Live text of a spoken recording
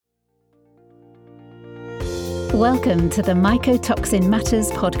Welcome to the Mycotoxin Matters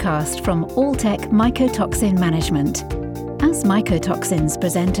podcast from Alltech Mycotoxin Management. As mycotoxins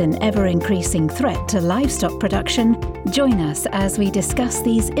present an ever-increasing threat to livestock production, join us as we discuss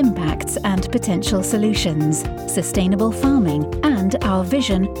these impacts and potential solutions, sustainable farming, and our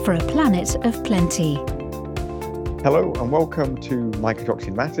vision for a planet of plenty. Hello and welcome to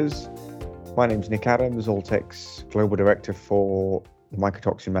Mycotoxin Matters. My name is Nick Adams, Alltech's Global Director for the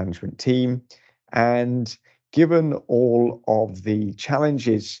Mycotoxin Management team. And given all of the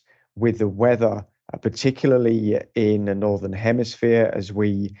challenges with the weather, particularly in the Northern Hemisphere, as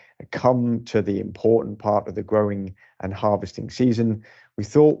we come to the important part of the growing and harvesting season, we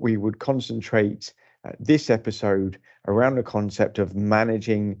thought we would concentrate this episode around the concept of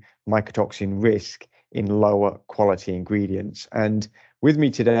managing mycotoxin risk in lower quality ingredients. And with me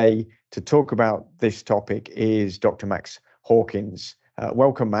today to talk about this topic is Dr. Max Hawkins.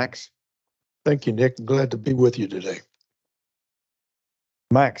 Welcome, Max. Thank you, Nick. Glad to be with you today.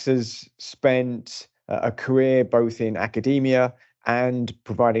 Max has spent a career both in academia and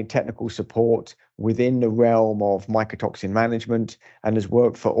providing technical support within the realm of mycotoxin management, and has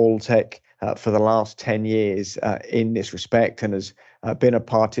worked for Alltech for the last 10 years in this respect, and has been a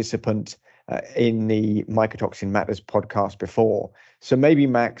participant in the Mycotoxin Matters podcast before. So maybe,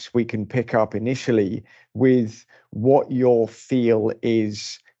 Max, we can pick up initially with what your feel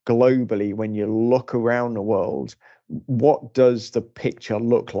is globally when you look around the world. What does the picture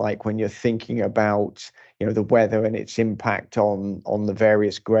look like when you're thinking about, the weather and its impact on the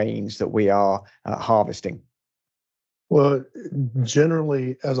various grains that we are harvesting? Well,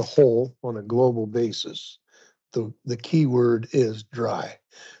 generally, as a whole, on a global basis, the key word is dry.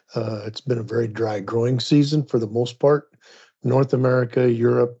 It's been a very dry growing season for the most part. North America,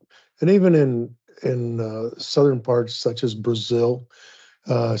 Europe, and even in southern parts such as Brazil,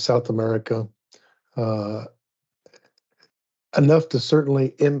 South America, enough to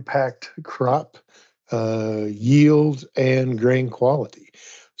certainly impact crop yield and grain quality.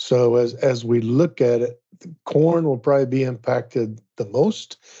 So as we look at it, corn will probably be impacted the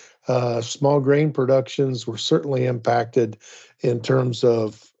most. Small grain productions were certainly impacted in terms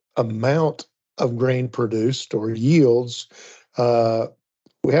of amount of grain produced or yields.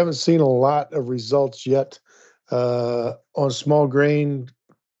 We haven't seen a lot of results yet on small grain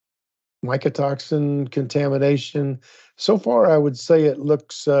mycotoxin contamination. So far, I would say it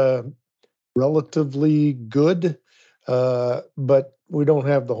looks relatively good, but we don't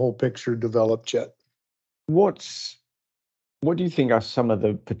have the whole picture developed yet. What do you think are some of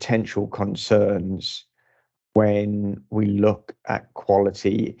the potential concerns when we look at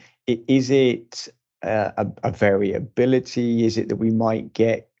quality? Is it a variability? Is it that we might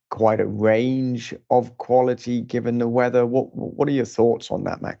get quite a range of quality given the weather? What are your thoughts on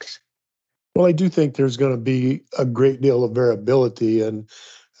that, Max? Well, I do think there's going to be a great deal of variability, and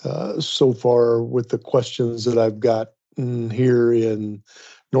so far with the questions that I've got here in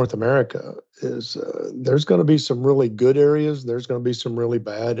North America is there's going to be some really good areas. There's going to be some really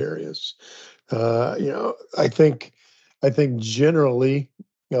bad areas. I think generally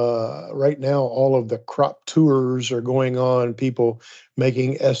right now all of the crop tours are going on. People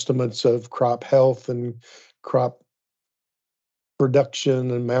making estimates of crop health and crop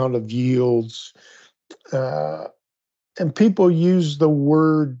production, amount of yields, and people use the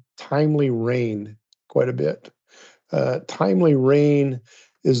word timely rain quite a bit. Timely rain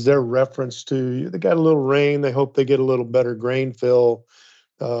is their reference to they got a little rain, they hope they get a little better grain fill,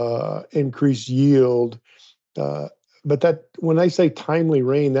 increased yield. But that when I say timely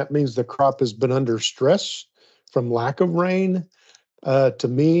rain, that means the crop has been under stress from lack of rain, to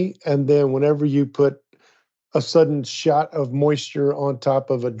me. And then whenever you put a sudden shot of moisture on top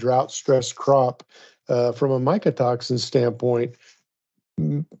of a drought-stressed crop, from a mycotoxin standpoint,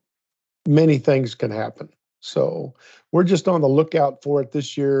 many things can happen. So we're just on the lookout for it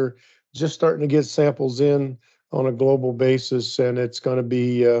this year, just starting to get samples in on a global basis, and it's going to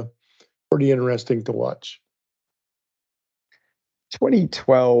be pretty interesting to watch.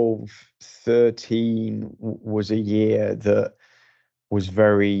 2012-13 was a year that was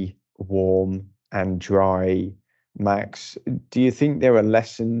very warm and dry. Max, do you think there are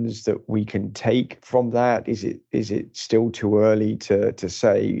lessons that we can take from that? Is it still too early to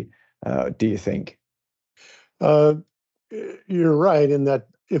say? Do you think? You're right in that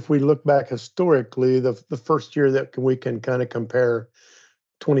if we look back historically, the first year that we can kind of compare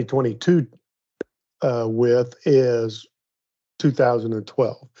 2022 with is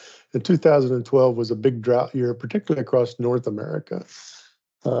 2012. And 2012 was a big drought year, particularly across North America.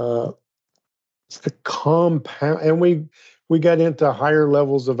 The compound, and we we got into higher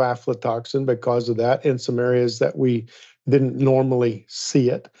levels of aflatoxin because of that in some areas that we didn't normally see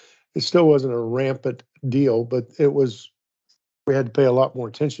it. It still wasn't a rampant deal, but we had to pay a lot more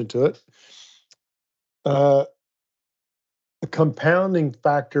attention to it. The compounding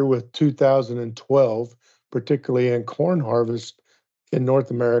factor with 2012, particularly in corn harvest in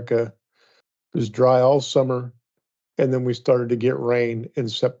North America, was dry all summer, and then we started to get rain in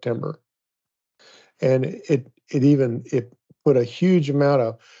September. And it put a huge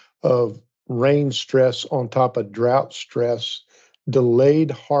amount of rain stress on top of drought stress, delayed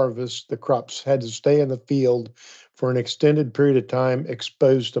harvest. The crops had to stay in the field for an extended period of time,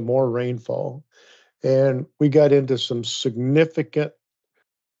 exposed to more rainfall. And we got into some significant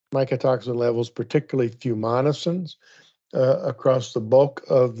mycotoxin levels, particularly fumonisin, across the bulk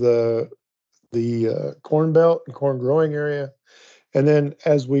of the corn belt and corn growing area. And then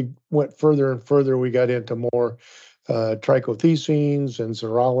as we went further and further, we got into more trichothecenes and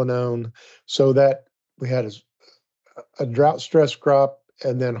zearalenone, so that we had a drought stress crop,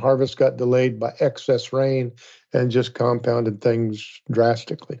 and then harvest got delayed by excess rain and just compounded things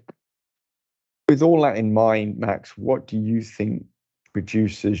drastically. With all that in mind, Max, what do you think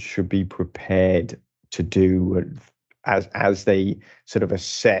producers should be prepared to do as they sort of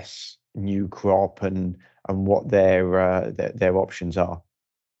assess new crop and what their options are?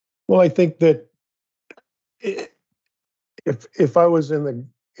 Well, I think that if I was in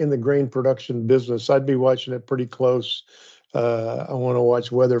the grain production business, I'd be watching it pretty close. I want to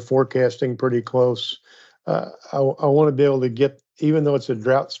watch weather forecasting pretty close. I want to be able to get, even though it's a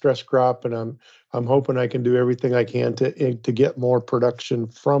drought stress crop, and I'm hoping I can do everything I can to get more production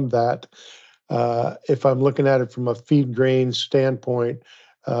from that. If I'm looking at it from a feed grain standpoint,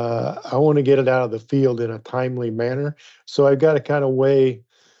 I want to get it out of the field in a timely manner. So I've got to kind of weigh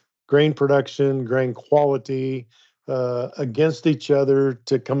grain production, grain quality against each other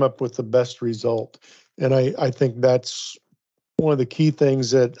to come up with the best result. And I think that's one of the key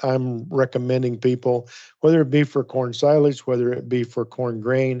things that I'm recommending people, whether it be for corn silage, whether it be for corn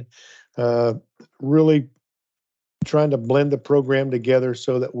grain, really trying to blend the program together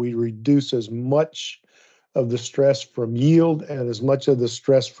so that we reduce as much of the stress from yield and as much of the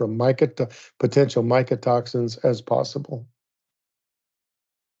stress from potential mycotoxins as possible.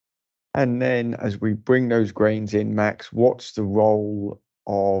 And then as we bring those grains in, Max, what's the role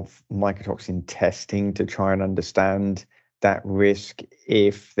of mycotoxin testing to try and understand that risk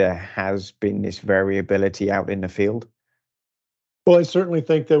if there has been this variability out in the field? Well, I certainly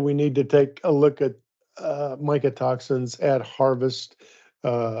think that we need to take a look at mycotoxins at harvest.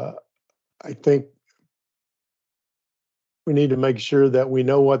 I think we need to make sure that we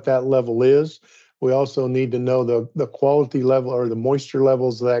know what that level is. We also need to know the quality level or the moisture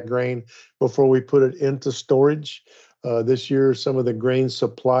levels of that grain before we put it into storage. This year, some of the grain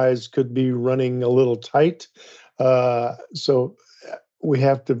supplies could be running a little tight. So we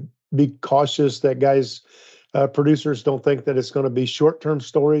have to be cautious that producers don't think that it's going to be short-term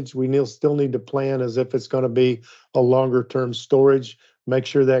storage. We still need to plan as if it's going to be a longer-term storage. Make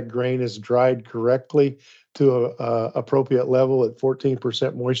sure that grain is dried correctly to a appropriate level at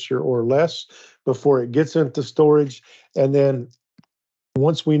 14% moisture or less before it gets into storage. And then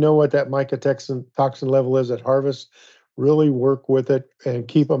once we know what that mycotoxin level is at harvest, really work with it and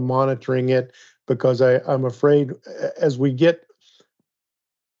keep on monitoring it, because I'm afraid as we get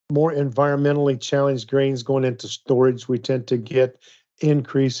more environmentally challenged grains going into storage, we tend to get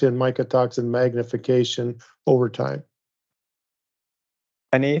increase in mycotoxin magnification over time.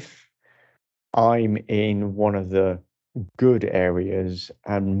 And if I'm in one of the good areas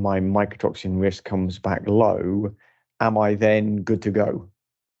and my mycotoxin risk comes back low, am I then good to go?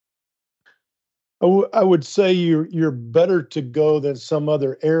 I would say you're better to go than some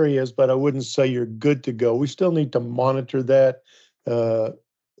other areas, but I wouldn't say you're good to go. We still need to monitor that,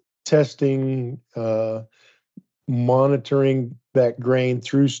 testing, monitoring that grain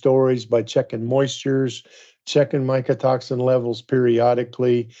through storage by checking moistures, checking mycotoxin levels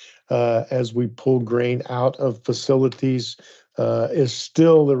periodically as we pull grain out of facilities is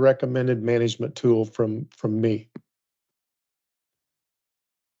still the recommended management tool from me.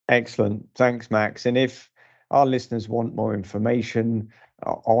 Excellent. Thanks, Max. And if our listeners want more information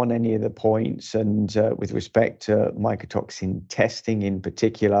on any of the points and with respect to mycotoxin testing in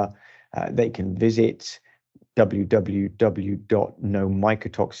particular, they can visit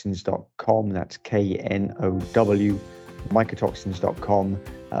www.knowmycotoxins.com. That's KNOW, mycotoxins.com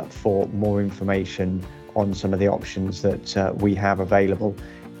for more information on some of the options that we have available.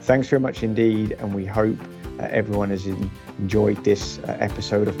 Thanks very much indeed, and we hope everyone has enjoyed this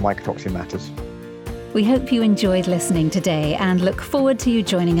episode of Mycotoxin Matters. We hope you enjoyed listening today and look forward to you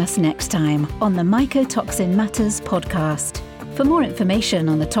joining us next time on the Mycotoxin Matters podcast. For more information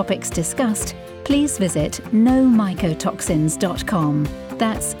on the topics discussed, please visit knowmycotoxins.com.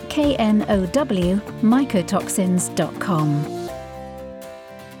 That's KNOW mycotoxins.com.